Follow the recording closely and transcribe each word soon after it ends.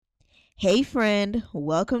Hey, friend,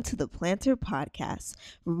 welcome to the Planter Podcast,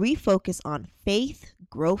 where we focus on faith,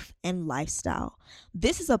 growth, and lifestyle.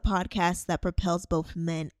 This is a podcast that propels both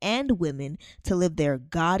men and women to live their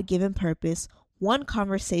God given purpose, one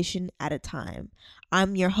conversation at a time.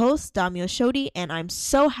 I'm your host, Damio Shodi, and I'm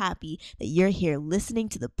so happy that you're here listening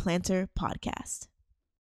to the Planter Podcast.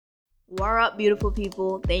 What up, beautiful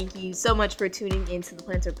people? Thank you so much for tuning into the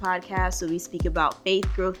Planter Podcast, where we speak about faith,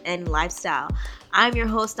 growth, and lifestyle. I'm your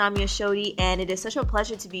host, Damia Shodi, and it is such a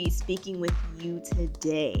pleasure to be speaking with you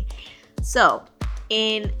today. So,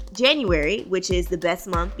 in January, which is the best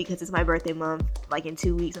month because it's my birthday month, like in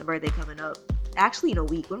 2 weeks, my birthday coming up. Actually, in a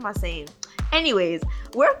week. What am I saying? Anyways,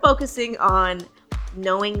 we're focusing on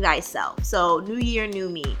knowing thyself. So, new year, new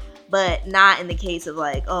me. But not in the case of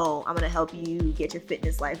like, oh, I'm going to help you get your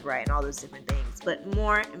fitness life right and all those different things. But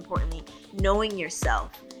more importantly, knowing yourself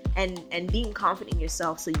and being confident in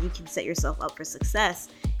yourself so you can set yourself up for success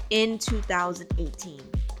in 2018.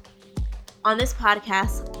 On this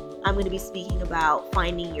podcast, I'm going to be speaking about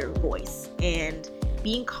finding your voice and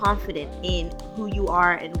being confident in who you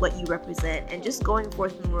are and what you represent and just going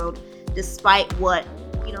forth in the world despite what,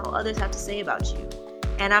 others have to say about you.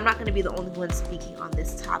 And I'm not going to be the only one speaking on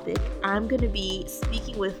this topic. I'm going to be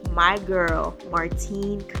speaking with my girl,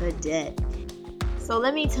 Martine Cadet. So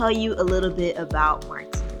let me tell you a little bit about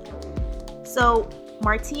Martine. So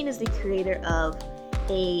Martine is the creator of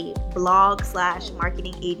a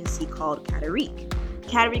blog/marketing agency called Catarique.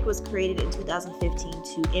 Catarique was created in 2015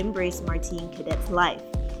 to embrace Martine Cadet's life.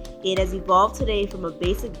 It has evolved today from a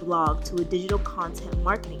basic blog to a digital content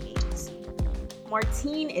marketing agency.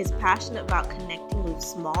 Martine is passionate about connecting with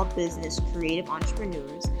small business creative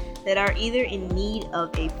entrepreneurs that are either in need of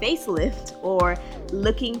a facelift or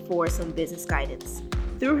looking for some business guidance.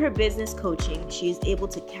 Through her business coaching, she is able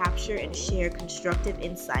to capture and share constructive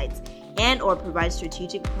insights and or provide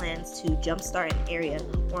strategic plans to jumpstart an area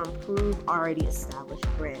or improve already established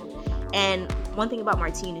brand. And one thing about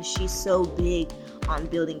Martine is she's so big on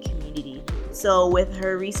building community. So with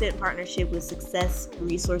her recent partnership with Success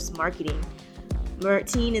Resource Marketing,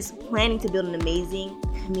 Martine is planning to build an amazing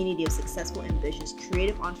community of successful, ambitious,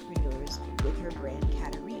 creative entrepreneurs with her brand,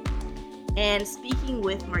 Catarique. And speaking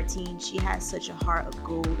with Martine, she has such a heart of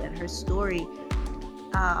gold, and her story,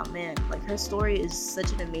 her story is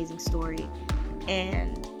such an amazing story.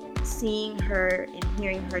 And seeing her and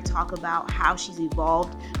hearing her talk about how she's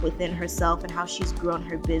evolved within herself and how she's grown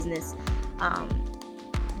her business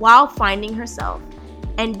while finding herself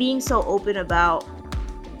and being so open about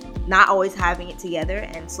not always having it together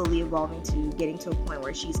and slowly evolving to getting to a point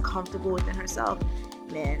where she's comfortable within herself.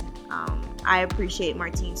 I appreciate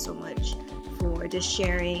Martine so much for just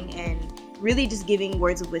sharing and really just giving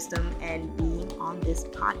words of wisdom and being on this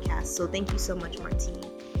podcast. So thank you so much, Martine.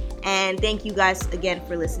 And thank you guys again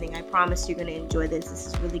for listening. I promise you're going to enjoy this. This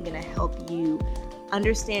is really going to help you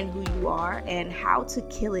understand who you are and how to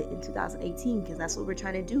kill it in 2018 because that's what we're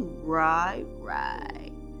trying to do. Right.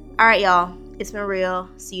 All right, y'all. It's been real.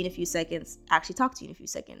 See you in a few seconds. Actually, talk to you in a few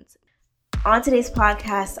seconds. On today's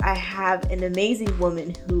podcast, I have an amazing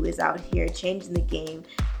woman who is out here changing the game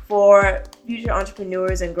for future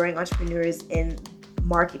entrepreneurs and growing entrepreneurs in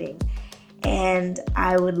marketing. And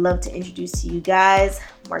I would love to introduce to you guys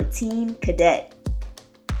Martine Cadet.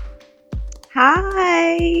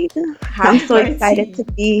 Hi. I'm so excited to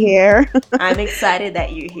be here. I'm excited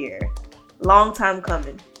that you're here. Long time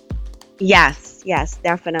coming. Yes,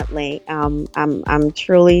 definitely. I'm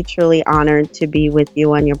truly honored to be with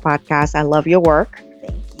you on your podcast. I love your work.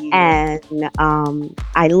 Thank you. And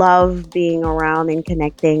I love being around and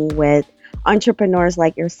connecting with entrepreneurs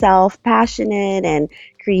like yourself, passionate and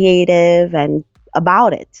creative and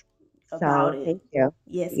about it. Thank you.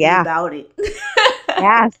 Yes, yeah. About it.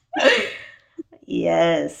 Yes.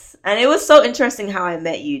 Yes. And it was so interesting how I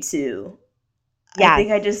met you too. Yes. I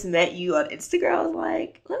think I just met you on Instagram. I was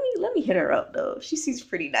like, let me hit her up though. She seems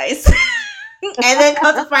pretty nice. And then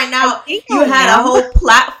come to find out you had a whole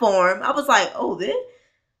platform. I was like,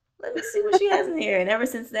 let me see what she has in here. And ever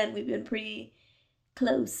since then, we've been pretty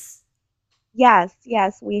close. Yes,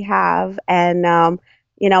 we have. And,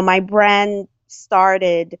 my brand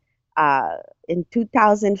started in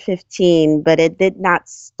 2015, but it did not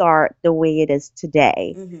start the way it is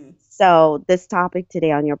today. Mm-hmm. So this topic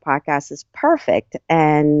today on your podcast is perfect.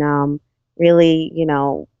 And really,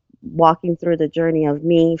 walking through the journey of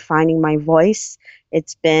me finding my voice.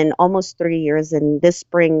 It's been almost 3 years, and this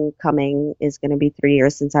spring coming is going to be 3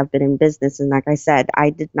 years since I've been in business. And like I said,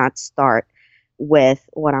 I did not start with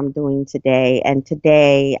what I'm doing today. And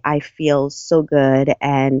today I feel so good.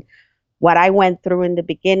 And what I went through in the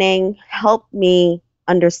beginning helped me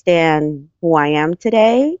understand who I am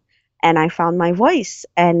today and I found my voice.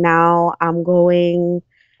 And now I'm going,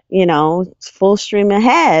 full stream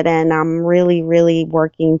ahead. And I'm really, really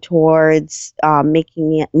working towards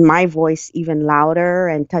making my voice even louder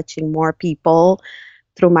and touching more people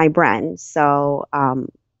through my brand. So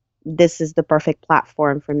this is the perfect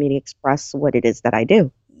platform for me to express what it is that I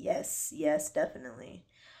do. Yes, yes, definitely.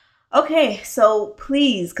 Okay, so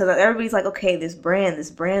please, because everybody's like, okay, this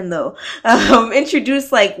brand though.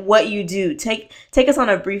 Introduce like what you do. Take us on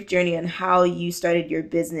a brief journey on how you started your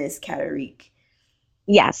business, Catarique.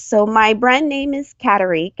 Yes, so my brand name is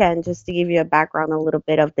Catarique, and just to give you a background, a little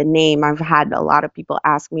bit of the name, I've had a lot of people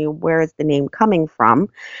ask me where is the name coming from.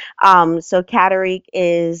 So Catarique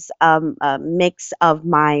is a mix of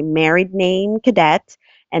my married name, Cadet,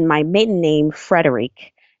 and my maiden name,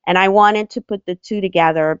 Frederique. And I wanted to put the two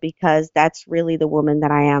together because that's really the woman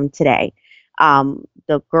that I am today.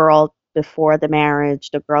 The girl before the marriage,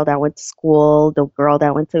 the girl that went to school, the girl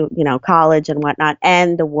that went to, college and whatnot,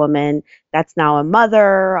 and the woman that's now a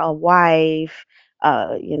mother, a wife,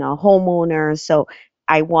 homeowner. So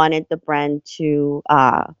I wanted the brand to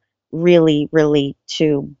really, really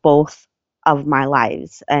to both of my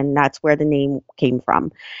lives, and that's where the name came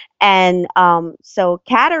from. And so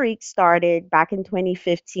Catterick started back in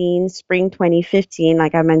 2015, spring 2015,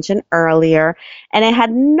 like I mentioned earlier, and it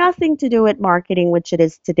had nothing to do with marketing, which it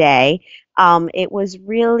is today. It was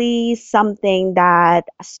really something that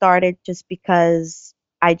started just because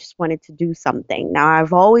I just wanted to do something. Now,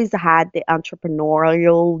 I've always had the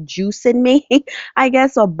entrepreneurial juice in me, I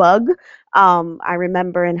guess, or bug. I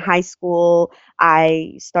remember in high school,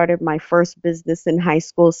 I started my first business in high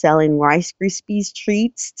school selling Rice Krispies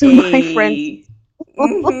treats to my friends. Hey.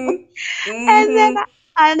 Mhm.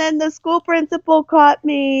 And then Mhm. the school principal caught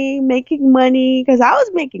me making money because I was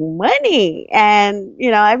making money, and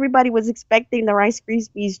everybody was expecting the Rice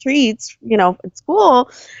Krispies treats, at school,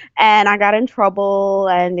 and I got in trouble,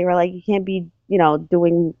 and they were like, "You can't be,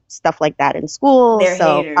 doing stuff like that in school." They're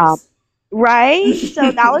So, haters. right.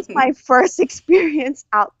 So that was my first experience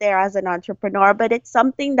out there as an entrepreneur, but it's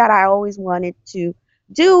something that I always wanted to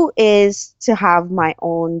do is to have my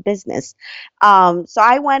own business. So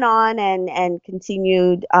I went on and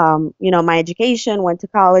continued, my education, went to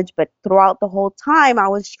college, but throughout the whole time, I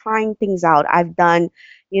was trying things out. I've done,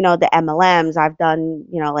 the MLMs, I've done,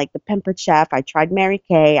 like the Pampered Chef, I tried Mary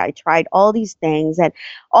Kay, I tried all these things. And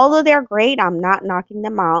although they're great, I'm not knocking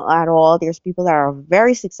them out at all. There's people that are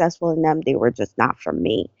very successful in them. They were just not for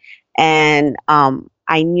me. And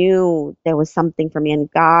I knew there was something for me,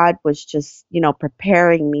 and God was just,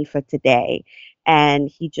 preparing me for today. And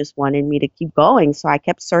He just wanted me to keep going. So I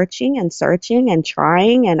kept searching and searching and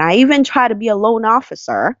trying. And I even tried to be a loan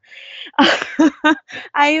officer.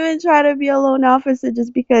 I even try to be a loan officer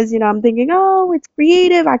just because, I'm thinking, oh, it's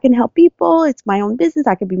creative. I can help people. It's my own business.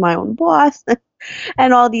 I could be my own boss.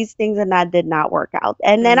 And all these things, and that did not work out.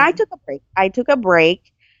 And then I Mhm. took a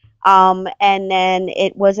break. And then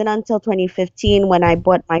it wasn't until 2015 when I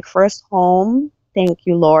bought my first home. Thank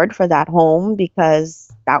you, Lord, for that home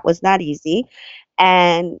because that was not easy.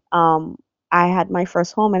 And I had my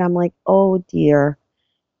first home, and I'm like, oh dear,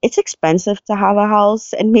 it's expensive to have a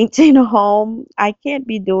house and maintain a home. I can't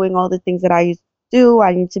be doing all the things that I used to do.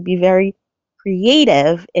 I need to be very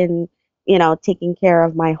creative in, taking care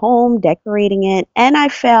of my home, decorating it. And I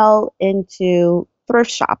fell into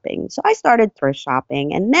thrift shopping. So I started thrift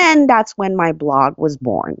shopping. And then that's when my blog was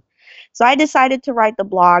born. So I decided to write the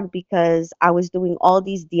blog because I was doing all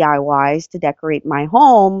these DIYs to decorate my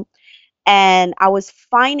home, and I was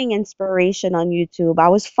finding inspiration on YouTube. I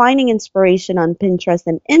was finding inspiration on Pinterest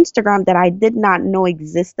and Instagram that I did not know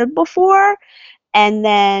existed before. And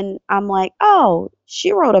then I'm like, oh,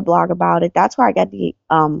 she wrote a blog about it. That's where I got the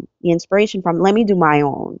inspiration from. Let me do my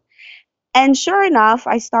own. And sure enough,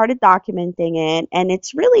 I started documenting it, and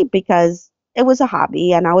it's really because it was a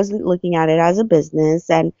hobby and I wasn't looking at it as a business.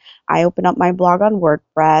 And I opened up my blog on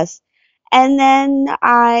WordPress, and then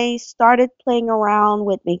I started playing around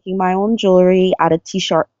with making my own jewelry out of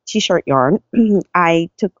t-shirt yarn. I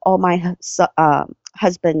took all my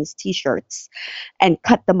husband's t-shirts and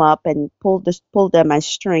cut them up and pulled them as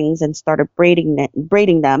strings and started braiding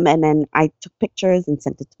them. And then I took pictures and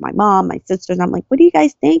sent it to my mom, my sisters. I'm like, what do you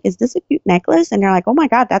guys think? Is this a cute necklace? And they're like, oh my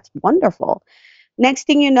God, that's wonderful. Next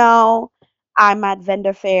thing you know, I'm at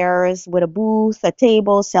vendor fairs with a booth, a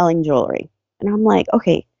table, selling jewelry. And I'm like,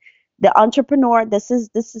 okay, the entrepreneur, this is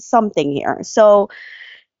something here. So,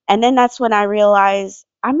 and then that's when I realized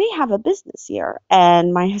I may have a business here.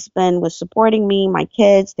 And my husband was supporting me, my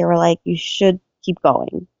kids, they were like, you should keep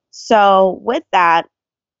going. So with that,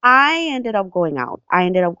 I ended up going out. I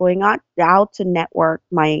ended up going out to network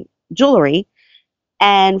my jewelry,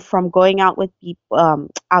 And from going out with people,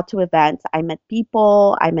 out to events, I met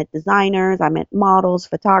people, I met designers, I met models,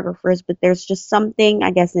 photographers, but there's just something, I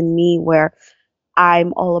guess, in me where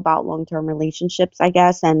I'm all about long-term relationships, I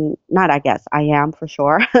guess, and not I guess, I am for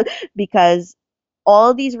sure, because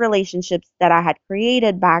all these relationships that I had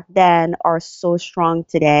created back then are so strong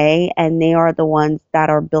today, and they are the ones that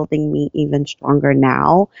are building me even stronger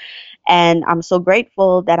now. And I'm so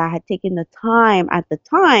grateful that I had taken the time at the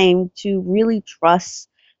time to really trust,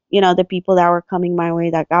 the people that were coming my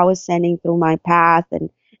way, that God was sending through my path,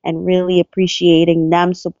 and really appreciating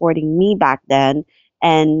them supporting me back then.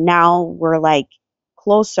 And now we're like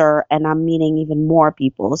closer and I'm meeting even more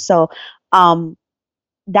people. So, um,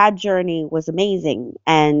 that journey was amazing,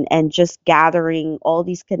 and just gathering all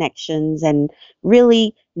these connections and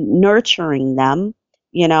really nurturing them,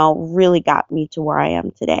 really got me to where I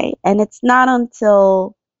am today. And it's not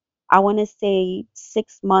until, I want to say,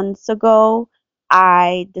 6 months ago,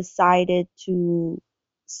 I decided to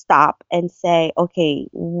stop and say, okay,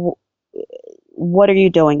 what are you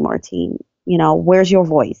doing, Martine? Where's your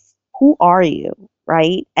voice? Who are you?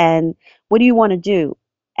 Right? And what do you want to do?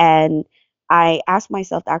 And I asked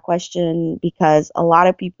myself that question because a lot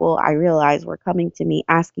of people, I realized, were coming to me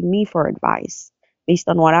asking me for advice based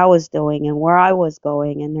on what I was doing and where I was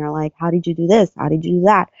going. And they're like, how did you do this? How did you do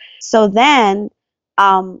that? So then,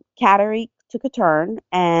 Catterick took a turn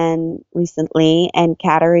and recently, and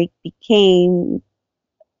Catterick became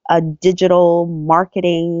a digital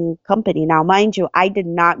marketing company. Now, mind you, I did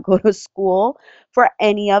not go to school for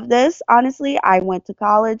any of this. Honestly, I went to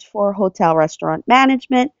college for hotel restaurant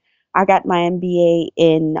management. I got my MBA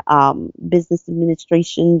in business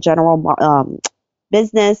administration,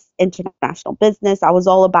 business, international business. I was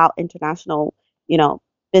all about international, you know,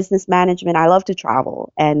 business management. I love to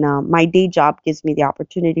travel, and my day job gives me the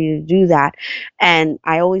opportunity to do that. And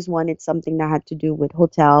I always wanted something that had to do with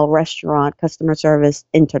hotel, restaurant, customer service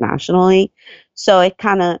internationally. So it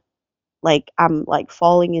kind of, like, I'm like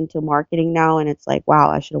falling into marketing now, and it's like, wow,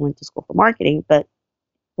 I should have went to school for marketing. But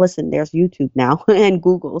listen, there's YouTube now and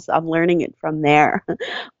Google, so I'm learning it from there.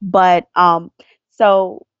 But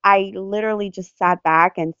so I literally just sat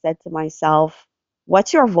back and said to myself,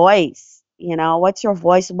 what's your voice? What's your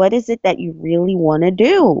voice? What is it that you really want to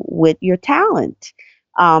do with your talent?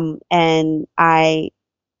 And I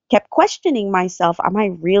kept questioning myself, am I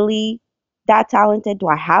really that talented? Do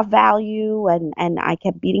I have value? And I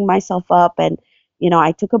kept beating myself up, and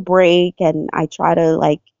I took a break and I try to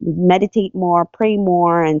like meditate more, pray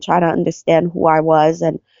more, and try to understand who I was,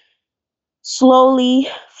 and slowly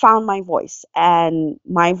found my voice. And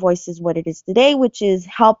my voice is what it is today, which is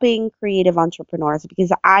helping creative entrepreneurs,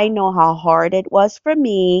 because I know how hard it was for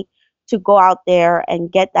me to go out there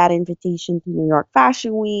and get that invitation to New York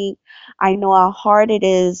Fashion Week. I know how hard it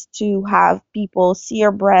is to have people see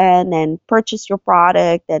your brand and purchase your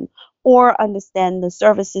product, and or understand the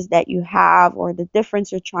services that you have or the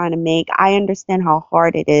difference you're trying to make. I understand how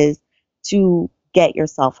hard it is to get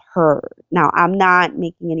yourself heard. Now, I'm not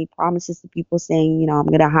making any promises to people saying, I'm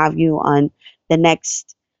going to have you on the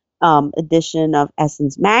next edition of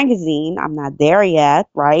Essence Magazine. I'm not there yet,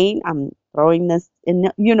 right? I'm throwing this in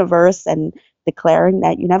the universe and declaring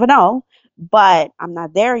that you never know, but I'm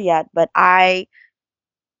not there yet. But I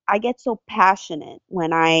get so passionate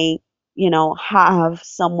when I, have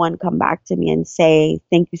someone come back to me and say,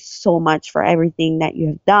 thank you so much for everything that you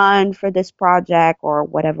have done for this project or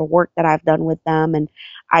whatever work that I've done with them. And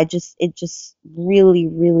it just really,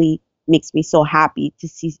 really makes me so happy to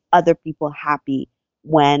see other people happy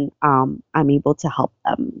when I'm able to help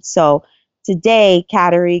them. So today,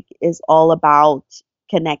 Catterick is all about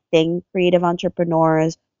connecting creative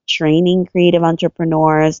entrepreneurs, training creative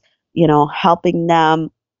entrepreneurs, helping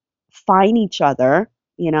them find each other.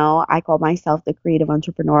 I call myself the creative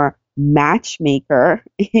entrepreneur matchmaker,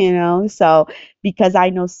 so because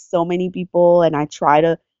I know so many people and I try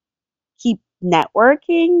to keep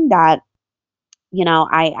networking, that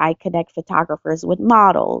I connect photographers with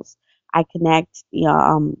models. I connect,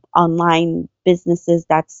 online businesses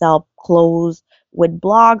that sell clothes with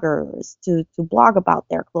bloggers to blog about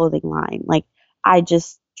their clothing line. Like, I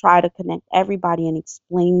just try to connect everybody and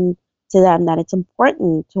explain to them that it's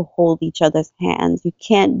important to hold each other's hands. You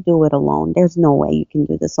can't do it alone. There's no way you can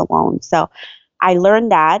do this alone. So I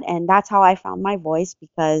learned that, and that's how I found my voice,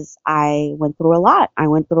 because I went through a lot. I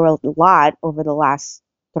went through a lot over the last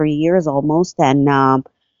 3 years almost, and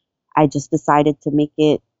I just decided to make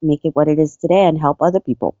it what it is today and help other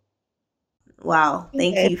people. Wow.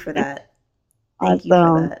 Thank Okay. you for that. Thank you for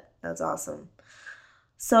Awesome. that. That's awesome.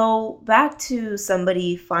 So back to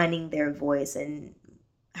somebody finding their voice and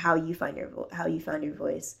how you found your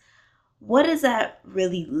voice. What does that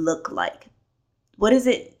really look like? What does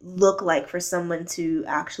it look like for someone to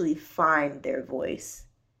actually find their voice?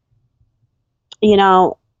 You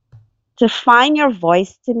know, to find your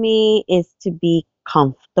voice to me is to be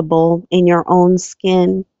comfortable in your own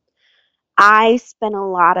skin. I spent a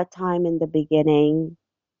lot of time in the beginning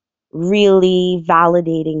really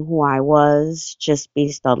validating who I was just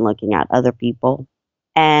based on looking at other people.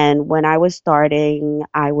 And when I was starting,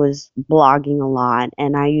 I was blogging a lot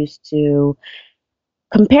and I used to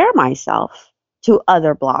compare myself to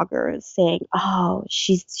other bloggers saying, "Oh,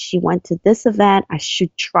 she went to this event, I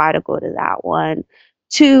should try to go to that one."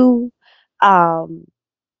 Two, um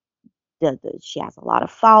she has a lot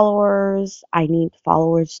of followers. I need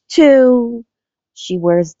followers too. She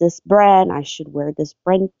wears this brand. I should wear this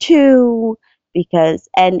brand too. Because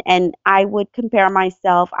and I would compare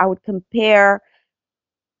myself. I would compare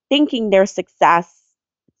thinking their success,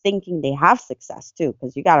 thinking they have success too.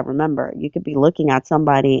 Because you got to remember, you could be looking at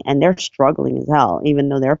somebody and they're struggling as hell, even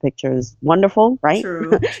though their picture is wonderful, right?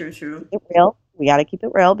 True, true, true. Keep it real. We got to keep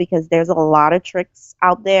it real because there's a lot of tricks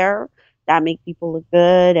out there that make people look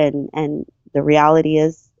good, and the reality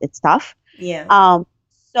is it's tough. Yeah. Um,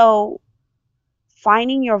 so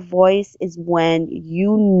finding your voice is when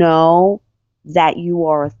you know that you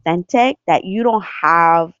are authentic, that you don't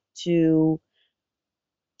have to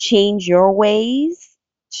change your ways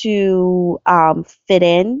to fit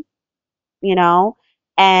in, you know,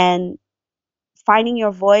 and finding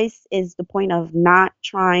your voice is the point of not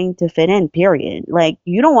trying to fit in, period. Like,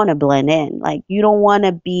 you don't want to blend in. Like, you don't want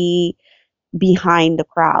to be behind the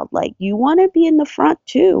crowd. Like, you want to be in the front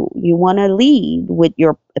too. You want to lead with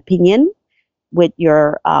your opinion, with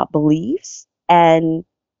your beliefs. And,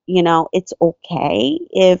 it's okay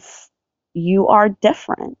if you are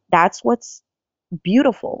different. That's what's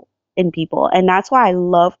beautiful in people. And that's why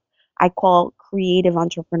I call creative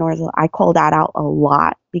entrepreneurs, I call that out a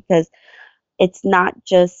lot because it's not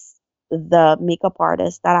just the makeup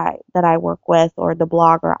artist that I work with or the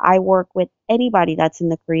blogger. I work with anybody that's in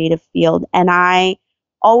the creative field, and I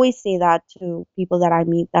always say that to people that I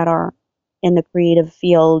meet that are in the creative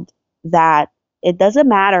field, that it doesn't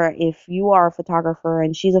matter if you are a photographer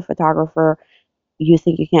and she's a photographer. You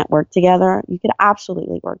think you can't work together? You could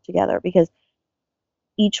absolutely work together because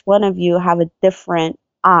each one of you have a different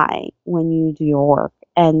eye when you do your work,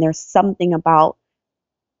 and there's something about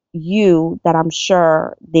you that I'm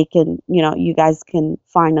sure you guys can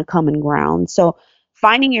find a common ground. So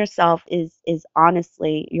finding yourself is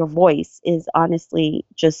honestly, your voice is honestly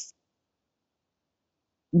just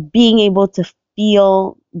being able to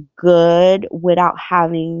feel good without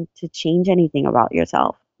having to change anything about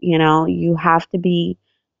yourself. You have to be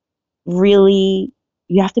really,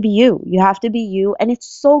 you have to be you. You have to be you, and it's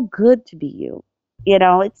so good to be you.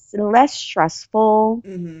 It's less stressful.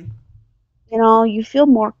 Mm-hmm. You feel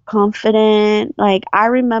more confident. Like, I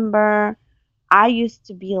remember I used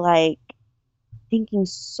to be like thinking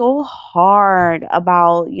so hard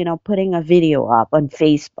about, putting a video up on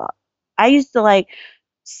Facebook. I used to like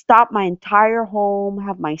stop my entire home,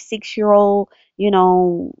 have my 6-year old,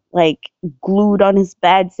 like glued on his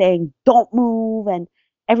bed saying, "Don't move." And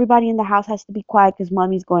everybody in the house has to be quiet because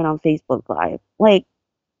mommy's going on Facebook Live. Like,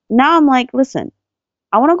 now I'm like, listen,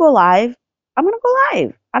 I want to go live. I'm going to go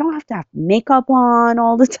live. I don't have to have makeup on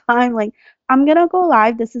all the time. Like, I'm going to go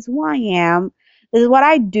live. This is who I am. This is what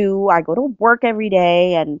I do. I go to work every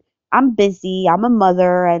day and I'm busy. I'm a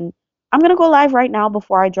mother, and I'm going to go live right now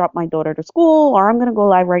before I drop my daughter to school, or I'm going to go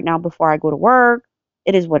live right now before I go to work.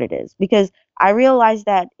 It is what it is, because I realize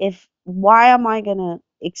that why am I going to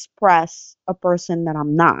express a person that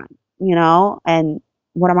I'm not, and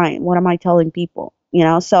what am I telling people,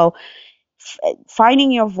 so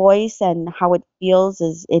finding your voice and how it feels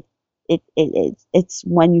is it's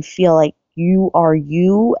when you feel like you are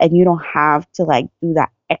you and you don't have to like do that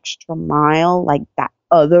extra mile like that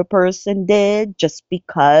other person did just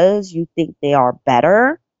because you think they are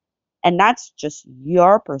better, and that's just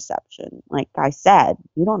your perception. Like I said,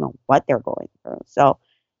 you don't know what they're going through. So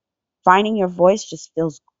finding your voice just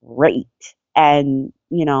feels great, and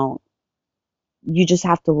you just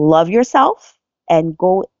have to love yourself and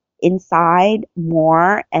go inside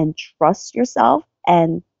more and trust yourself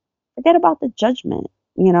and forget about the judgment.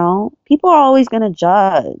 People are always going to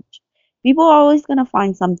judge. People are always going to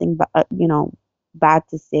find something bad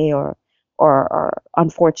to say, or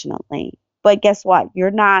unfortunately. But guess what,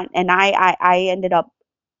 you're not. And I ended up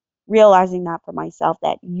realizing that for myself,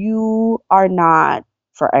 that you are not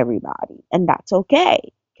for everybody, and that's okay,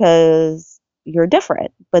 because you're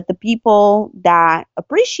different. But the people that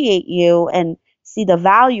appreciate you and see the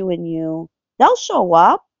value in you, they'll show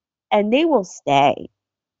up and they will stay.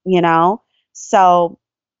 you know? So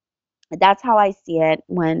that's how I see it.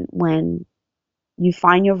 When you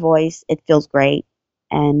find your voice, it feels great.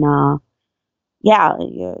 And yeah,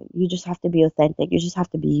 you just have to be authentic. You just have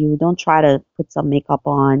to be you. Don't try to put some makeup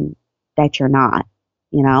on that you're not,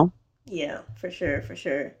 you know? Yeah, for sure, for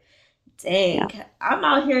sure. Yeah. Dang, I'm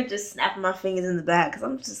out here just snapping my fingers in the back because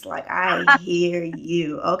I'm just like, I hear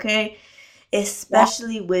you, okay? Yeah.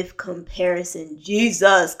 Especially with comparison.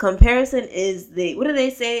 Jesus, comparison is the, what do they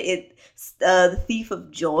say? It's the thief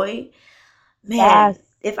of joy. Man, Yes.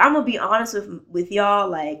 if I'm gonna be honest with y'all,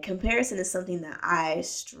 like comparison is something that I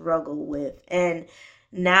struggle with, and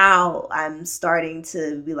now I'm starting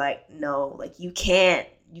to be like, no, like you can't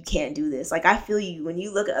do this. Like I feel you when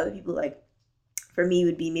you look at other people. Like for me, it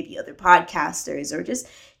would be maybe other podcasters or just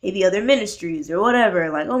maybe other ministries or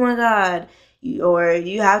whatever. Like oh my god,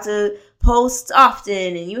 you have to post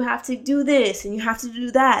often and you have to do this and you have to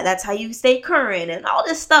do that. That's how you stay current and all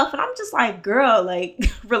this stuff. And I'm just like, girl, like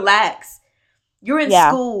relax, you're in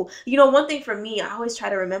Yeah. school. One thing for me, I always try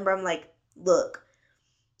to remember, I'm like, look,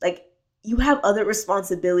 like you have other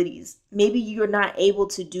responsibilities. Maybe you're not able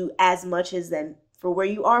to do as much as them for where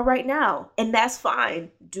you are right now. And that's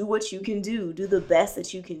fine. Do what you can do. Do the best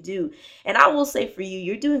that you can do. And I will say for you,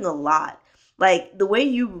 you're doing a lot. Like the way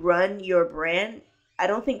you run your brand, I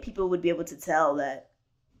don't think people would be able to tell that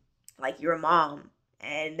like you're a mom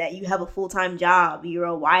and that you have a full-time job, you're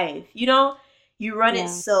a wife. You run it Yeah.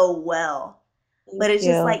 so well, Thank but it's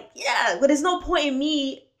just you. like, yeah, but there's no point in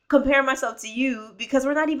me comparing myself to you because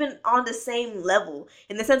we're not even on the same level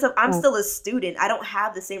in the sense of I'm Yeah. still a student. I don't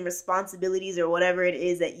have the same responsibilities or whatever it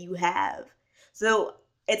is that you have. So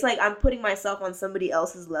it's like I'm putting myself on somebody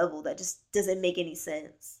else's level that just doesn't make any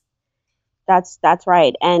sense. That's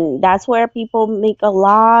right. And that's where people make a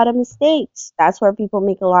lot of mistakes. That's where people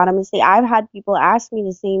make a lot of mistakes. I've had people ask me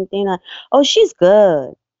the same thing like, "Oh, she's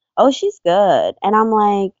good. Oh, she's good." And I'm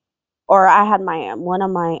like, or I had my one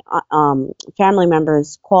of my family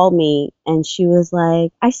members call me and she was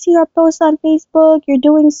like, "I see your post on Facebook. You're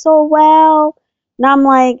doing so well." And I'm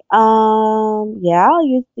like, yeah,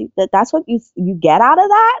 that's what you get out of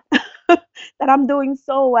that? That I'm doing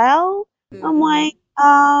so well?" I'm Mm-hmm. like,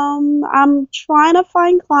 I'm trying to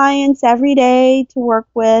find clients every day to work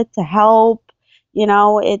with, to help.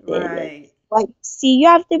 It's Right. like, see, you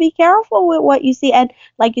have to be careful with what you see. And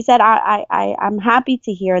like you said, I'm happy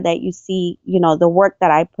to hear that you see, the work that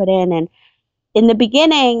I put in. And in the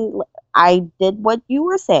beginning, I did what you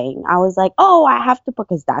were saying. I was like, oh, I have to put,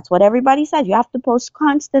 because that's what everybody said. You have to post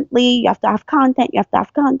constantly. You have to have content. You have to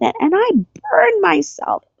have content. And I burned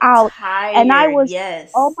myself out. And I Tired, was,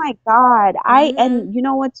 oh yes. my God. Mm-hmm. And you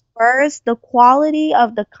know what's worse? The quality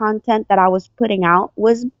of the content that I was putting out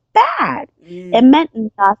was bad. It Mm. meant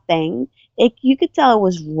nothing. You could tell it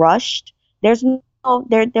was rushed. There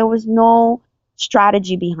was no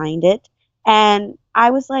strategy behind it. And I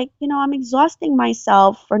was like, I'm exhausting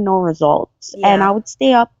myself for no results. And I Yeah. would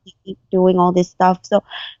stay up late doing all this stuff. So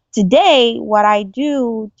today, what I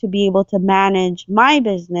do to be able to manage my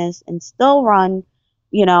business and still run,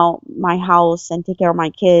 my house and take care of my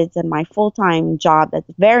kids and my full-time job that's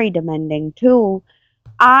very demanding too,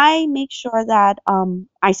 I make sure that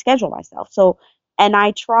I schedule myself. So, and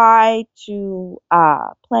I try to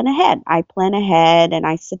plan ahead. I plan ahead and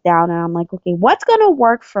I sit down and I'm like, okay, what's going to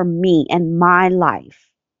work for me and my life?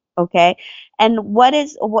 Okay. And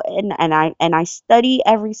and I study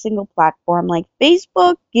every single platform. Like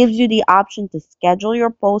Facebook gives you the option to schedule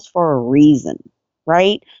your post for a reason,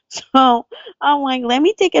 right? So I'm like, let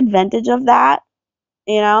me take advantage of that.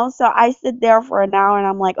 So I sit there for an hour and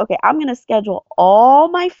I'm like, okay, I'm going to schedule all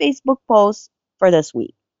my Facebook posts for this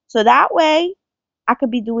week. So that way I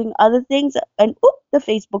could be doing other things and oop, the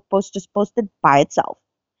Facebook post just posted by itself.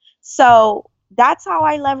 So that's how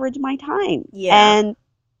I leverage my time. Yeah. And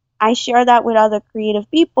I share that with other creative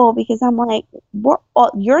people because I'm like,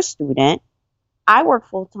 you're a student, I work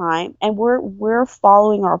full time, and we're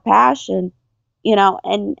following our passion,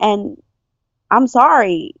 and I'm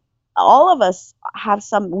sorry. All of us have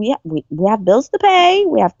we have bills to pay,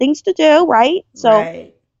 we have things to do, right? So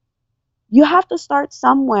Right. you have to start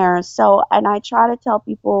somewhere. So, and I try to tell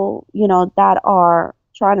people, that are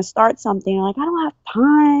trying to start something, like, I don't have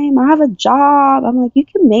time, I have a job. I'm like, you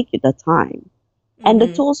can make it the time. And the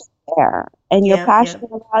Mm-hmm. tools are there and you're Yeah. Yeah.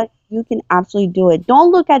 passionate about it, you can absolutely do it.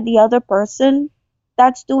 Don't look at the other person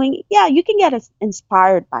that's doing it. Yeah, you can get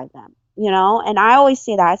inspired by them, and I always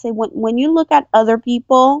say that. I say, when you look at other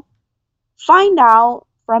people, find out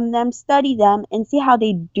from them, study them, and see how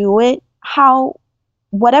they do it. How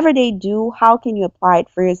Whatever they do, how can you apply it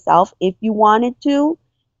for yourself if you wanted to,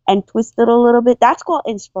 and twist it a little bit? That's called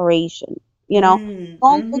inspiration. You know,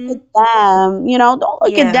 don't look at Mm-hmm. them, don't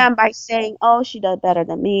look at Yeah. them by saying, oh, she does better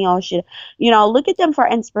than me. Oh, look at them for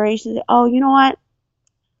inspiration. Oh, you know what?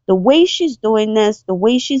 The way she's doing this, the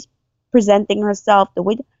way she's presenting herself, the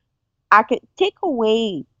way I could take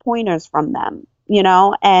away pointers from them,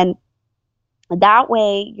 and that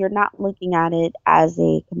way you're not looking at it as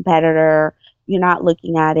a competitor. You're not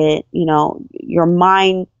looking at it, your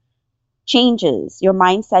mind changes, your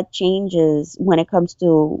mindset changes when it comes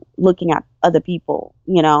to looking at other people,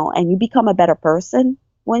 and you become a better person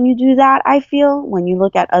when you do that. I feel when you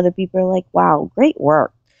look at other people, you're like, wow, great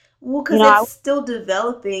work. Well, You because know, it's still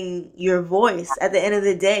developing your voice at the end of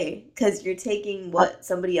the day, because you're taking I, what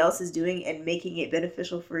somebody else is doing and making it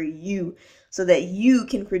beneficial for you so that you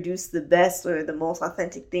can produce the best or the most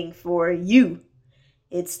authentic thing for you.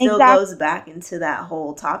 It still exactly. goes back into that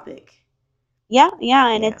whole topic. Yeah, yeah,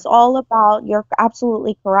 and Yeah. it's all about, you're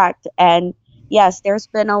absolutely correct. And yes, there's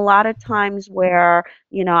been a lot of times where,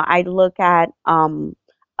 I look at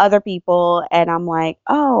other people and I'm like,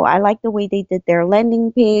 "Oh, I like the way they did their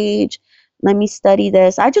landing page. Let me study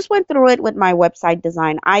this." I just went through it with my website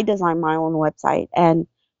design. I designed my own website and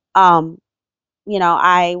um,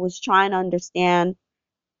 I was trying to understand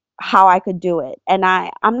how I could do it. And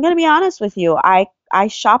I'm gonna be honest with you, I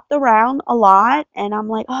shopped around a lot and I'm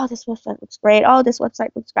like, oh, this website looks great. Oh, this website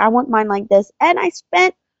looks great. I want mine like this. And I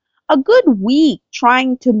spent a good week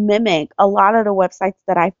trying to mimic a lot of the websites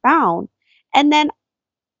that I found. And then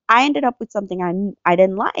I ended up with something I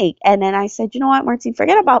didn't like. And then I said, you know what, Martine,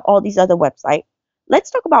 forget about all these other websites.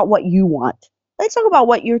 Let's talk about what you want. Let's talk about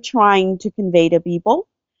what you're trying to convey to people.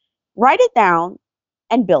 Write it down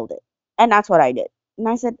and build it. And that's what I did. And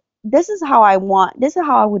I said, this is how I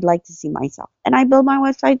would like to see myself. And I built my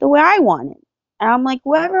website the way I want it. And I'm like,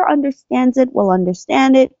 whoever understands it will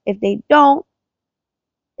understand it. If they don't,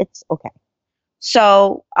 it's okay.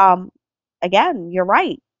 So, again, you're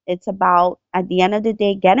right. It's about, at the end of the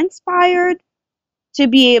day, get inspired to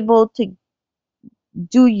be able to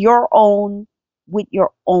do your own with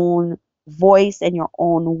your own voice and your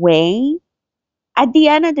own way. At the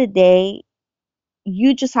end of the day,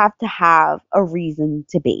 you just have to have a reason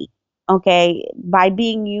to be. Okay, by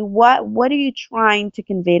being you, what are you trying to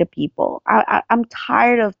convey to people? I'm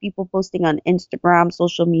tired of people posting on Instagram,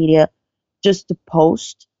 social media, just to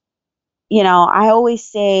post. I always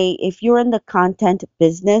say, if you're in the content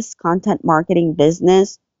business, content marketing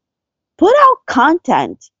business, put out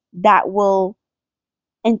content that will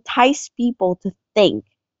entice people to think,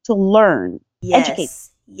 to learn, educate,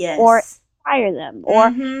 Yes. or Yes. inspire them,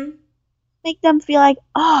 or Mm-hmm. make them feel like,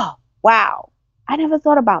 oh, wow, I never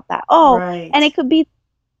thought about that. Oh, and Right. it could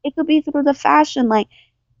be through the fashion, like,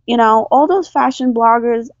 all those fashion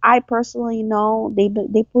bloggers I personally know,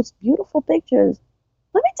 they post beautiful pictures.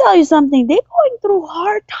 Let me tell you something, they're going through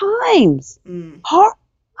hard times. Mm. Hard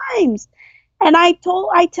times. And I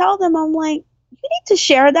tell them, I'm like, you need to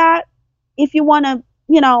share that if you want to,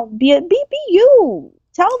 be you.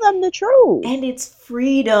 Tell them the truth. And it's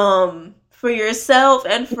freedom for yourself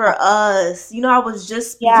and for us. I was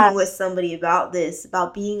just speaking with Yes. somebody about this,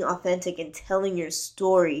 about being authentic and telling your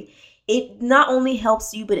story. It not only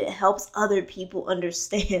helps you, but it helps other people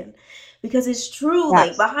understand. Because it's true, like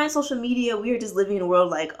Yes. behind social media, we are just living in a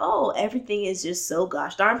world like, oh, everything is just so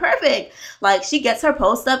gosh darn perfect. Like she gets her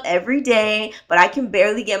post up every day, but I can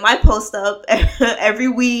barely get my post up every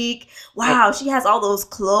week. Right. Wow, she has all those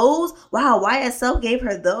clothes. Wow, YSL gave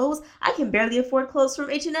her those. I can barely afford clothes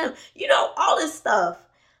from H&M. All this stuff.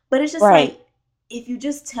 But it's just Right. like, if you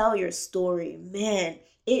just tell your story, man,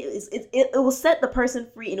 it will set the person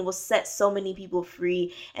free, and it will set so many people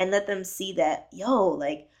free and let them see that, yo,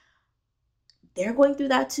 like, they're going through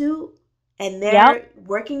that too, and Yep. they're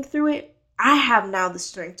working through it. I have now the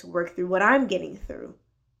strength to work through what I'm getting through.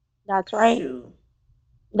 That's right. Shoot.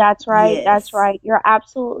 That's right. That's Yes. right. You're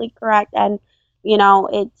absolutely correct. And,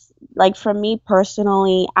 it's like, for me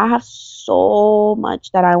personally, I have so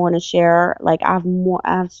much that I want to share. Like, I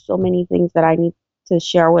have so many things that I need to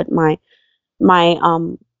share with my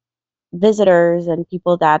visitors and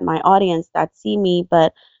people, that my audience that see me.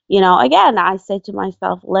 But, again, I say to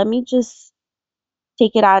myself, let me just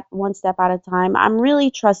take it at one step at a time. I'm really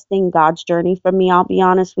trusting God's journey for me. I'll be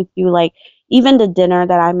honest with you. Like, even the dinner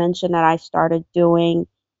that I mentioned that I started doing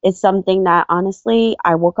is something that, honestly,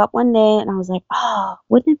 I woke up one day and I was like, oh,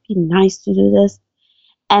 wouldn't it be nice to do this?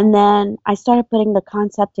 And then I started putting the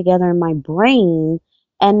concept together in my brain.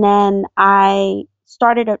 And then I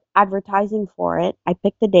started advertising for it. I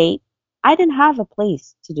picked a date. I didn't have a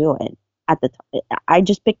place to do it at the time. I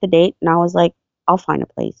just picked a date and I was like, I'll find a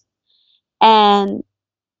place. And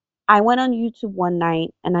I went on YouTube one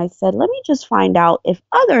night and I said, let me just find out if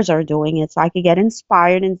others are doing it so I could get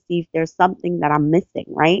inspired and see if there's something that I'm missing,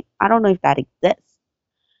 right? I don't know if that exists.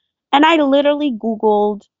 And I literally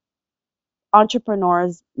Googled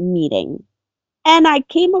entrepreneurs meeting and I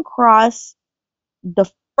came across the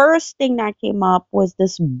first thing that came up was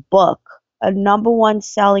this book, a number one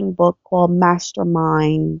selling book called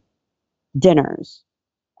Mastermind Dinners.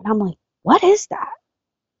 And I'm like, what is that?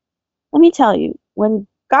 Let me tell you, when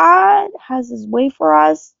God has his way for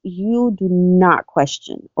us, you do not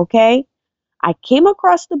question, okay? I came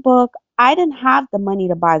across the book. I didn't have the money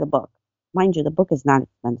to buy the book. Mind you, the book is not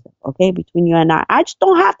expensive, okay? Between you and I just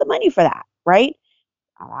don't have the money for that, right?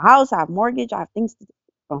 I have a house, I have a mortgage, I have things to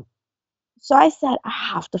do. So I said, I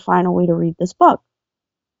have to find a way to read this book.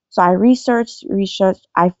 So I researched.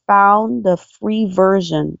 I found the free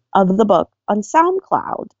version of the book on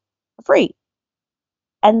SoundCloud, free.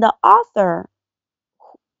 And the author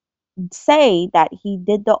say that he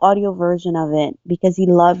did the audio version of it because he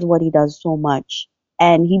loves what he does so much.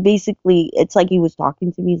 And he basically, it's like he was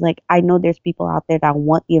talking to me. He's like, I know there's people out there that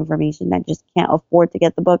want the information that just can't afford to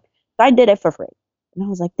get the book. So I did it for free. And I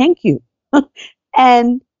was like, thank you.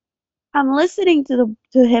 And I'm listening to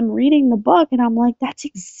him reading the book and I'm like, that's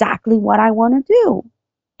exactly what I want to do.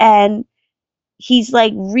 And he's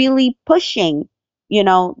like really pushing,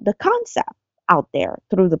 the concept out there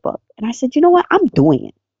through the book. And I said, you know what? I'm doing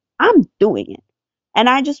it. I'm doing it. And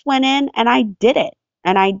I just went in and I did it.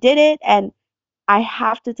 And I did it. And I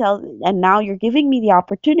have to tell, and now you're giving me the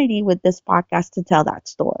opportunity with this podcast to tell that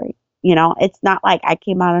story. It's not like I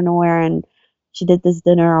came out of nowhere and she did this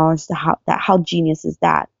dinner or how genius is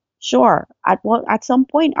that? Sure. At some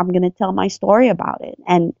point, I'm going to tell my story about it.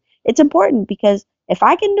 And it's important because if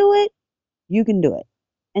I can do it, you can do it.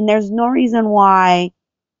 And there's no reason why,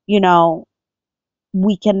 you know,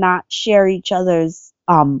 we cannot share each other's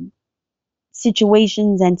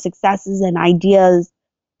situations and successes and ideas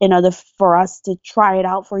in order for us to try it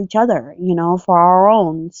out for each other, for our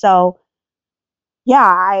own. So yeah,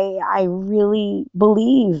 I really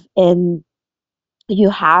believe in you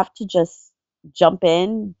have to just jump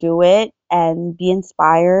in, do it, and be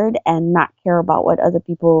inspired and not care about what other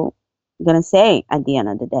people are gonna say at the end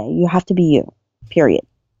of the day. You have to be you, period.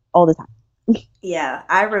 All the time. Yeah,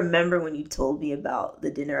 I remember when you told me about the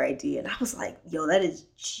dinner idea, and I was like, yo, that is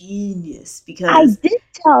genius I because, did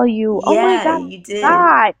tell you. Oh my yeah, God, you did.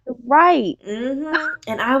 God, you're right.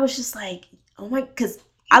 And I was just like, oh my, because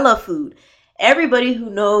I love food. Everybody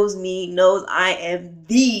who knows me knows I am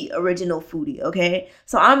the original foodie. Okay,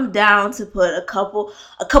 so I'm down to put a couple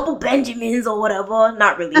Benjamins or whatever.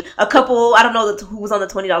 Not really, a couple. I don't know who was on the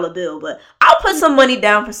 $20 bill, but I'll put some money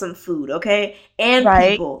down for some food. Okay, and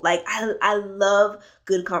Right? people. Like I love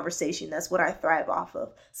good conversation. That's what I thrive off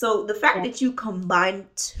of. So the fact Yeah. that you combine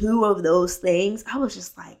two of those things, I was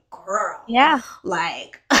just like, girl, Yeah.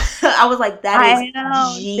 like I was like, that is I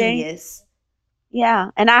know. genius. Yeah,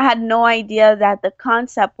 and I had no idea that the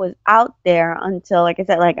concept was out there until, like I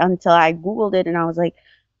said, like until I Googled it and I was like,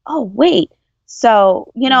 oh, wait.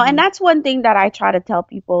 So, and Hmm. that's one thing that I try to tell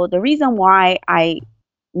people. The reason why I'm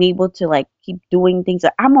able to like keep doing things,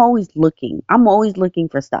 I'm always looking. I'm always looking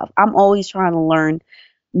for stuff. I'm always trying to learn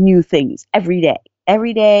new things every day.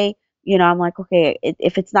 Every day, I'm like, okay,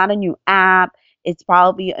 if it's not a new app, it's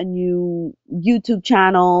probably a new YouTube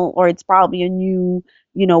channel or it's probably a new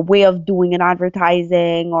way of doing an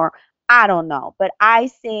advertising or I don't know. But I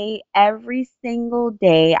say every single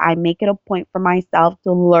day I make it a point for myself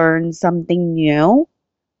to learn something new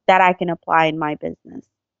that I can apply in my business.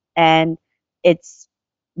 And it's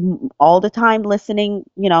all the time listening,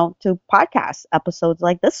 to podcast episodes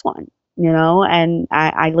like this one, and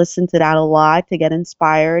I listen to that a lot to get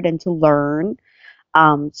inspired and to learn.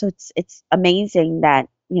 So it's amazing that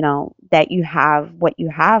that you have what you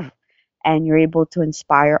have, and you're able to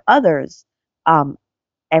inspire others. Um,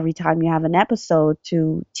 every time you have an episode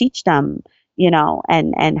to teach them,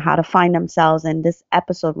 and how to find themselves. And this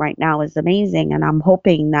episode right now is amazing, and I'm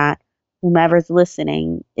hoping that whomever's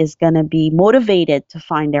listening is going to be motivated to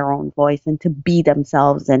find their own voice and to be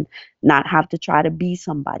themselves and not have to try to be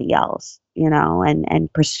somebody else,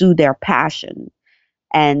 and pursue their passion.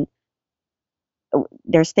 And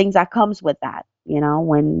there's things that comes with that,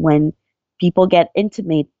 when people get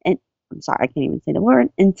intimate and I'm sorry, I can't even say the word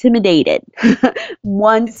intimidated. It's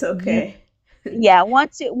once you okay. Yeah,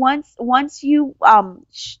 once you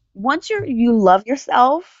love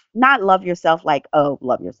yourself, not love yourself like, oh,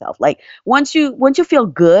 love yourself, like once you feel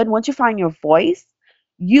good, once you find your voice,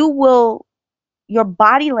 you will your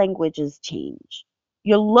body languages change,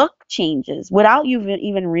 your look changes without you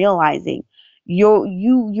even realizing.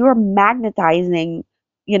 You're magnetizing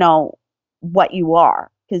you know, what you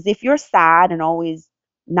are. Because if you're sad and always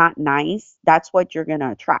not nice, that's what you're going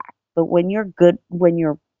to attract. But when you're good, when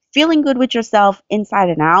you're feeling good with yourself inside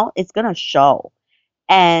and out, it's going to show.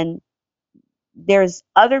 And there's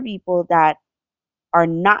other people that are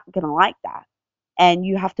not going to like that. And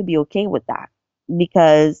you have to be okay with that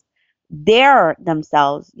because they're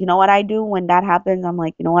themselves. You know what I do when that happens? I'm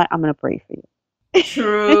like, you know what? I'm going to pray for you.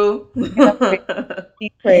 True. I'm going to pray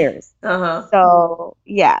deep prayers. Uh-huh. So,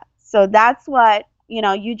 yeah. So that's what,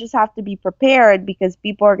 you just have to be prepared because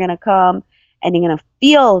people are going to come and they're going to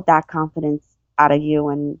feel that confidence out of you.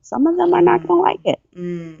 And some of them are not going to like it.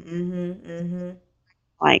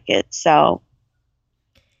 Like it. So,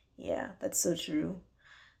 Yeah, that's so true.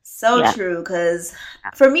 So yeah. true, because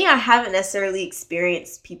for me, I haven't necessarily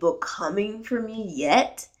experienced people coming for me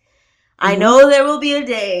yet. I Mm-hmm. know there will be a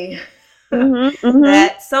day Mm-hmm. Mm-hmm.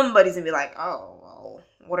 that somebody's gonna be like, oh, well,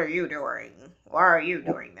 what are you doing? Why are you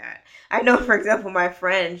doing that? I know, for example, my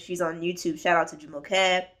friend, she's on YouTube. Shout out to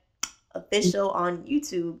Jumoke Official on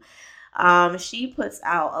YouTube. She puts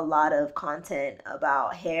out a lot of content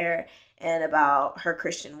about hair and about her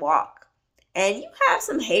Christian walk. And you have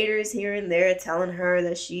some haters here and there telling her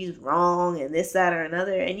that she's wrong and this, that, or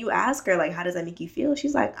another. And you ask her, like, how does that make you feel?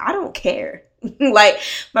 She's like, I don't care. Like,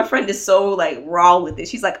 my friend is so, like, raw with it.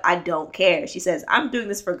 She's like, I don't care. She says, I'm doing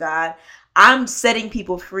this for God. I'm setting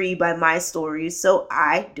people free by my stories, so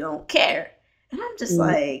I don't care. And I'm just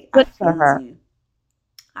like, I Good for feels her. you.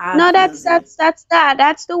 I No, feels you.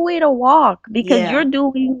 that's the way to walk because Yeah.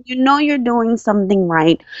 you're doing something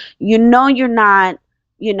right. You're not,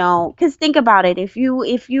 because think about it. If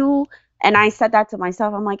you, and I said that to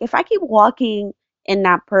myself, I'm like, if I keep walking in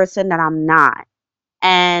that person that I'm not,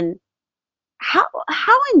 and how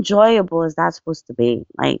enjoyable is that supposed to be?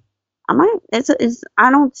 Like, I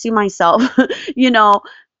don't see myself, you know,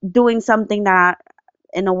 doing something that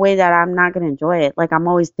in a way that I'm not gonna enjoy it. Like I'm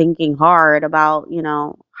always thinking hard about,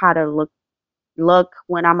 how to look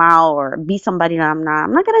when I'm out or be somebody that I'm not.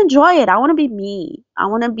 I'm not gonna enjoy it. I wanna be me. I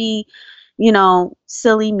wanna be,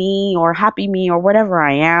 silly me or happy me or whatever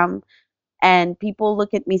I am. And people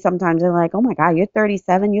look at me sometimes and like, oh my God, you're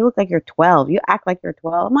 37. You look like you're 12. You act like you're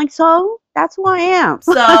 12. I'm like, so that's who I am.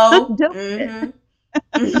 So, Deal with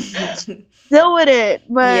it. Deal with it.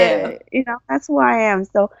 yeah. But, that's who I am.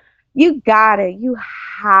 So you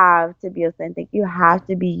have to be authentic. You have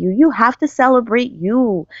to be you. You have to celebrate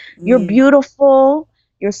you. You're Mm. beautiful.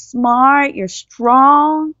 You're smart. You're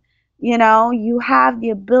strong. You have the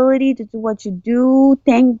ability to do what you do.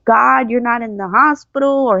 Thank God you're not in the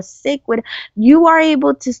hospital or sick with you are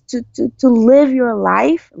able to live your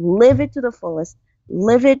life, live it to the fullest,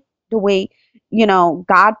 live it the way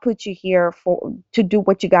God put you here for to do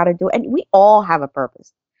what you got to do. And we all have a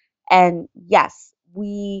purpose. And yes,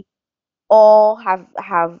 we all have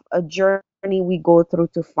a journey we go through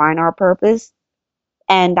to find our purpose,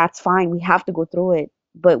 and that's fine. We have to go through it.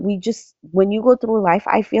 But we just when you go through life,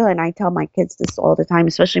 I feel, and I tell my kids this all the time,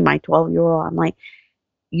 especially my 12-year-old, I'm like,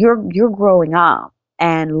 you're growing up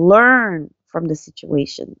and learn from the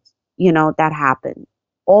situations, that happen.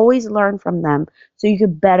 Always learn from them so you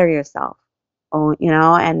could better yourself. Oh,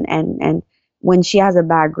 and when she has a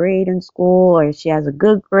bad grade in school or she has a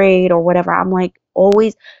good grade or whatever, I'm like,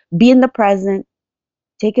 always be in the present,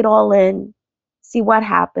 take it all in, see what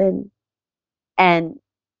happened, and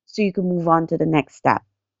so you can move on to the next step.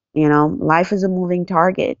 Life is a moving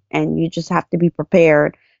target and you just have to be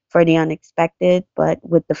prepared for the unexpected, but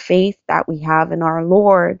with the faith that we have in our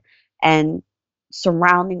Lord and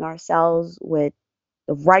surrounding ourselves with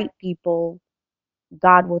the right people,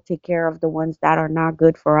 God will take care of the ones that are not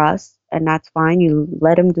good for us, and that's fine. You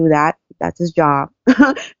let him do that. That's his job.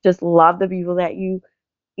 Just love the people that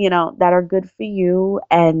are good for you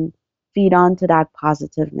and feed on to that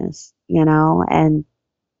positiveness, and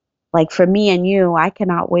like for me and you, I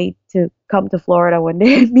cannot wait to come to Florida one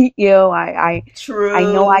day and meet you. I know True.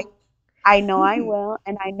 I know I will,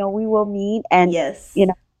 and I know we will meet. And Yes.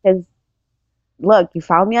 because look, you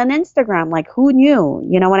found me on Instagram. Like, who knew?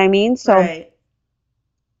 You know what I mean? So Right.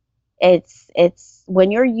 it's when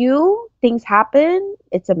you're you, things happen.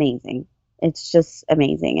 It's amazing. It's just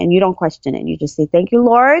amazing, and you don't question it. You just say, "Thank you,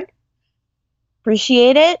 Lord.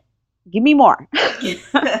 Appreciate it. Give me more."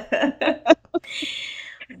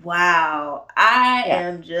 Wow. I Yeah.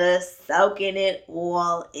 am just soaking it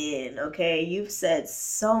all in. Okay. You've said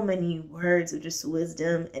so many words of just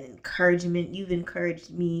wisdom and encouragement. You've encouraged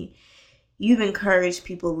me. You've encouraged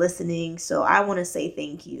people listening. So I want to say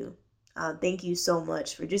thank you. Thank you so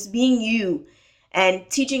much for just being you and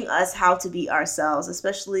teaching us how to be ourselves,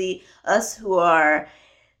 especially us who are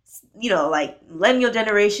like millennial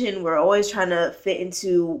generation, we're always trying to fit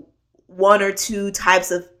into one or two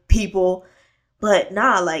types of people. But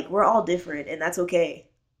nah, like we're all different and that's okay.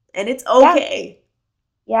 And it's Yes, okay.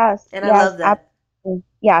 yes, And I yes, love that. absolutely.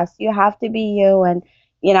 Yes, you have to be you. And,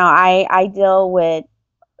 I deal with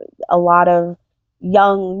a lot of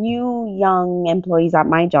young employees at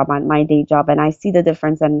my job, on my day job, and I see the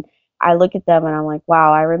difference, and I look at them and I'm like,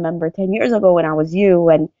 wow, I remember 10 years ago when I was you.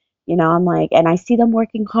 And, I'm like, and I see them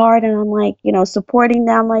working hard, and I'm like, supporting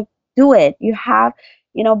them, like, do it. You have,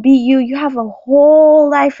 be you. You have a whole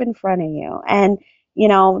life in front of you. And,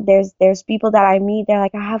 there's people that I meet, they're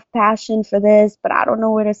like, I have passion for this, but I don't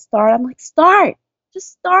know where to start. I'm like, start.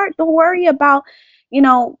 Just start. Don't worry about,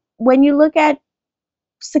 when you look at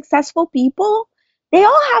successful people, they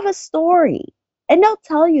all have a story. And they'll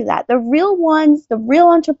tell you that. The real ones, the real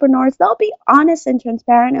entrepreneurs, they'll be honest and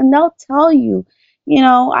transparent, and they'll tell you.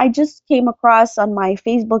 I just came across on my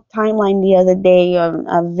Facebook timeline the other day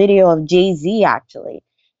a video of Jay-Z actually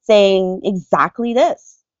saying exactly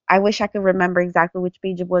this. I wish I could remember exactly which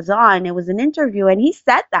page it was on. It was an interview, and he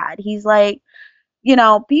said that. He's like,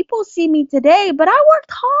 people see me today, but I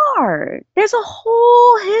worked hard. There's a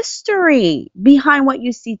whole history behind what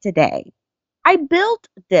you see today. I built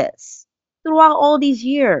this throughout all these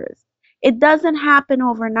years. It doesn't happen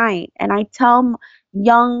overnight. And I tell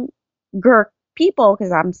younger people,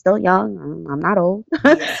 because I'm still young, I'm not old.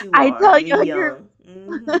 Yes, you I are. tell You're younger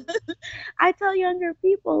young. Hmm. I tell younger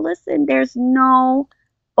people, listen, there's no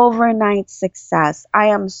overnight success. I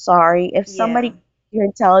am sorry if Yeah. somebody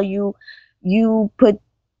can tell you you put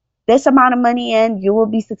this amount of money in, you will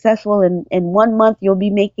be successful in 1 month, you'll be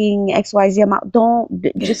making XYZ amount. Don't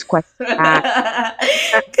just question that.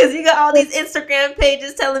 Because you got all these Instagram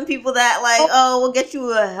pages telling people that, like, Don't, oh, we'll get you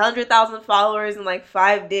 100,000 followers in like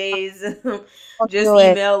 5 days. don't Just do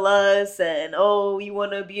it. email us, and oh, you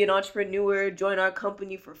want to be an entrepreneur? Join our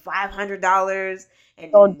company for $500. Don't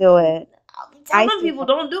And do it. I'll be I telling see. people,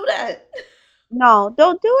 don't do that. No,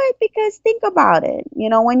 don't do it, because think about it.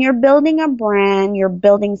 When you're building a brand, you're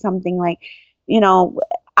building something like, you know,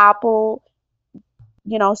 Apple,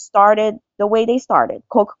 started the way they started.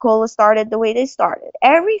 Coca-Cola started the way they started.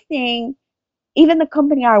 Everything, even the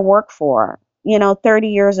company I work for, 30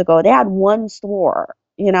 years ago, they had one store.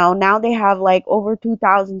 Now they have like over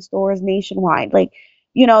 2,000 stores nationwide. Like,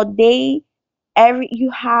 they every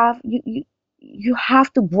you have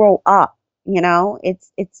to grow up.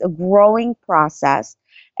 It's a growing process,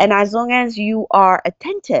 and as long as you are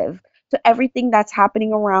attentive to everything that's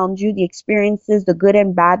happening around you, the experiences, the good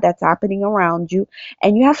and bad that's happening around you,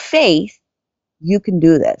 and you have faith, you can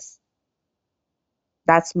do this.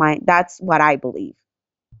 That's what I believe.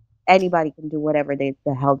 Anybody can do whatever the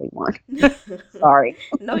hell they want. Sorry.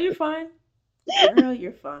 No, you're fine. Girl,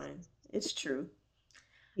 you're fine. It's true.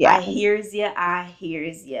 I Yeah. hears ya. I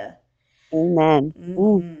hears ya. Amen. Mm.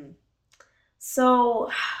 Hmm.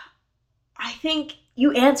 So I think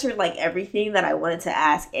you answered like everything that I wanted to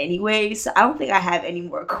ask anyway. So I don't think I have any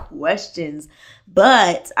more questions.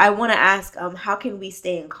 But I want to ask, how can we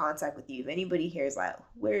stay in contact with you? If anybody here is like,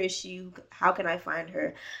 where is she? How can I find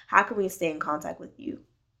her? How can we stay in contact with you?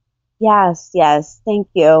 Yes, yes. Thank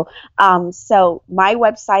you. So my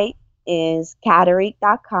website is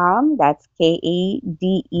kaderique.com. That's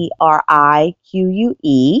KADERIQUE.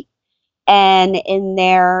 And in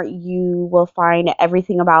there, you will find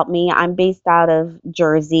everything about me. I'm based out of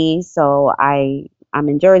Jersey, so I'm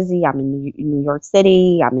in Jersey. I'm in New York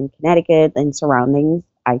City. I'm in Connecticut and surroundings.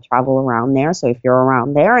 I travel around there. So if you're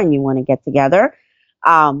around there and you want to get together,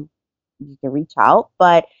 um, you can reach out.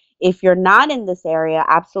 But if you're not in this area,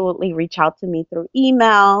 absolutely reach out to me through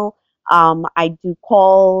email. I do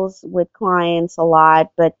calls with clients a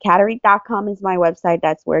lot, but Catterick.com is my website.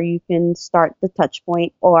 That's where you can start the touch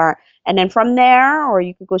point, and then from there, or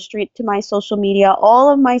you could go straight to my social media. All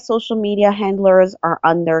of my social media handlers are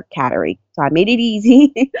under Catterick. So I made it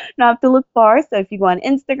easy. Not have to look far. So if you go on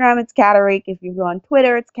Instagram, it's Catterick. If you go on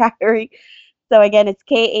Twitter, it's Catterick. So again, it's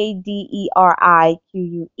KADERIQUE.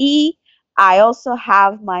 I also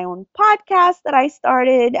have my own podcast that I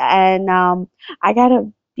started, and I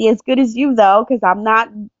gotta be as good as you though, because I'm not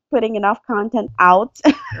putting enough content out.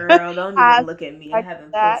 Girl, don't I even look at me. I like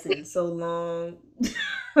haven't that. posted in so long.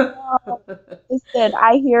 Oh, listen,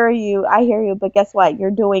 I hear you. I hear you. But guess what?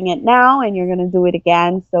 You're doing it now, and you're gonna do it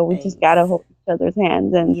again. So we just gotta Thanks. hold each other's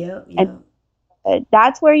hands, and Yep, and yep.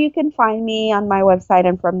 that's where you can find me on my website,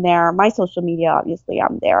 and from there, my social media. Obviously,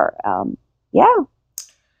 I'm there. Yeah.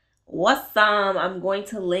 Awesome. I'm going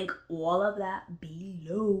to link all of that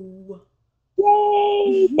below.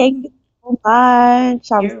 Yay! Thank you so much.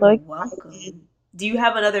 I'm You're so excited. welcome. Do you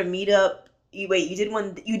have another meetup You did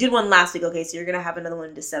one. You did one last week. Okay, so you're gonna have another one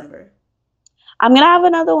in December. I'm gonna have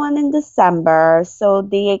another one in December. So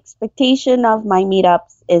the expectation of my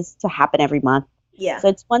meetups is to happen every month. Yeah. So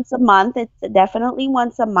it's once a month. It's definitely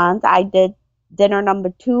once a month. I did dinner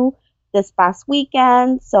number two this past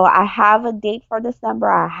weekend. So I have a date for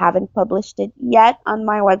December. I haven't published it yet on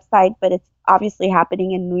my website, but it's obviously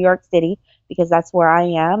happening in New York City because that's where I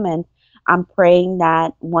am. And I'm praying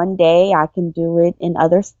that one day I can do it in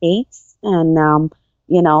other states. And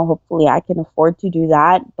hopefully I can afford to do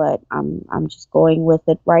that, but I'm just going with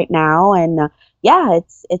it right now. And yeah,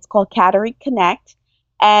 it's called Catterick Connect,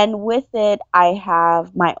 and with it I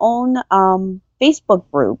have my own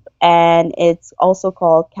Facebook group, and it's also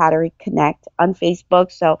called Catterick Connect on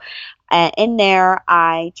Facebook. So in there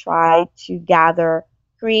I try to gather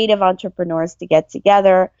creative entrepreneurs to get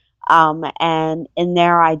together, and in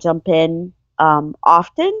there I jump in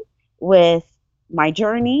often with my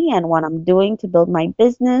journey and what I'm doing to build my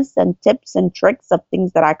business and tips and tricks of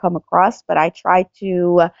things that I come across. But I try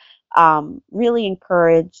to really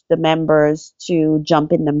encourage the members to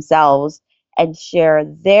jump in themselves and share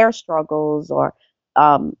their struggles or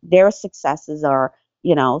their successes, or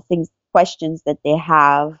things, questions that they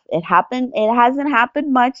have. It hasn't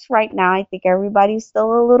happened much right now. I think everybody's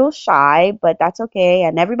still a little shy, but that's okay,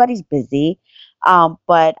 and everybody's busy.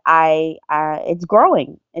 But it's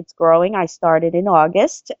growing. It's growing. I started in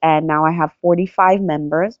August, and now I have 45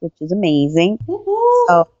 members, which is amazing. Woo-hoo.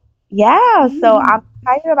 So yeah, so Mm. I'm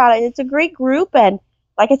excited about it. It's a great group, and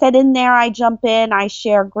like I said, in there I jump in. I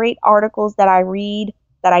share great articles that I read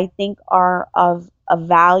that I think are of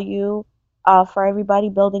value for everybody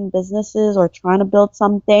building businesses or trying to build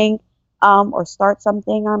something, or start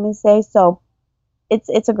something, I may say. So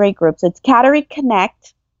it's a great group. So it's Catterick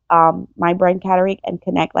Connect, my brand Catterick, and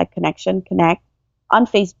Connect, like connection, connect, on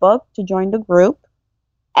Facebook to join the group.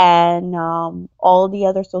 And all the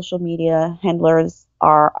other social media handlers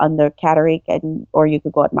are under Catterick, and or you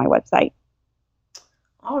could go at my website.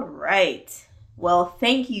 All right. Well,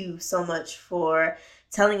 thank you so much for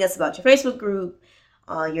telling us about your Facebook group,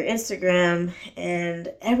 your Instagram,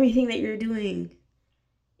 and everything that you're doing.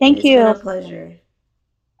 Thank It's been a you. pleasure.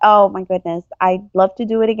 Oh my goodness, I'd love to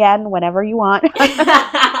do it again whenever you want.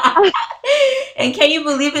 And can you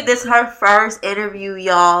believe it? This is her first interview,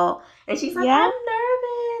 y'all. And she's like, Yeah, I'm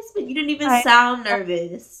nervous. But you didn't even I sound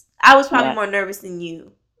nervous. I was probably yeah. more nervous than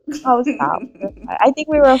you. Oh, stop. I think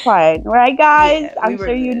we were fine, right, guys? Yeah, we I'm were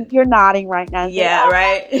sure good. you're nodding right now and saying, Yeah, "Oh,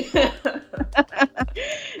 right?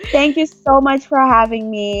 thank you so much for having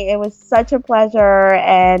me. It was such a pleasure,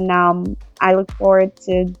 and I look forward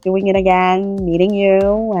to doing it again, meeting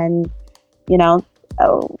you, and you know,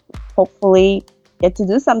 oh, hopefully get to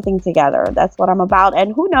do something together. That's what I'm about.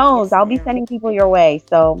 And who knows? Yes, I'll be ma'am. sending people your way,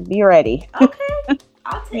 so be ready. Okay.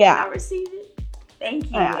 I'll take it. Yeah. I'll receive it.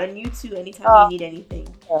 Thank you. Yeah. And you too, anytime you Oh, need anything,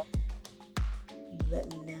 yeah. you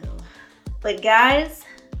let me know. But guys,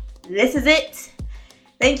 this is it.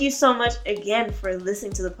 Thank you so much again for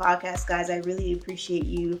listening to the podcast, guys. I really appreciate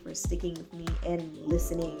you for sticking with me and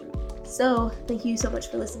listening. So, thank you so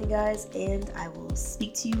much for listening, guys, and I will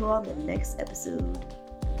speak to you on the next episode.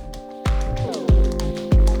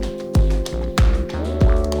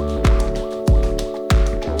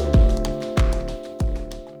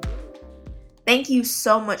 Thank you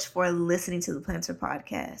so much for listening to the Planter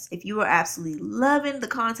Podcast. If you are absolutely loving the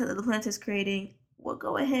content that the Planter is creating, well,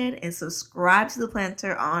 go ahead and subscribe to the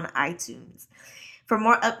Planter on iTunes. For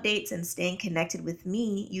more updates and staying connected with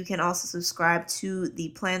me, you can also subscribe to the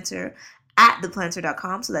Planter at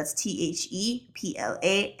theplanter.com. So that's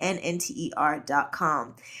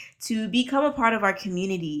ThePlanter.com. To become a part of our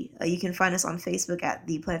community, you can find us on Facebook at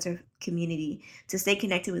The Planter Community to stay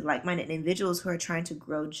connected with like-minded individuals who are trying to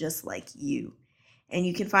grow just like you. And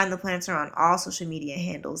you can find The Planter on all social media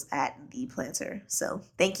handles at The Planter. So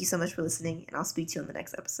thank you so much for listening, and I'll speak to you on the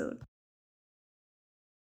next episode.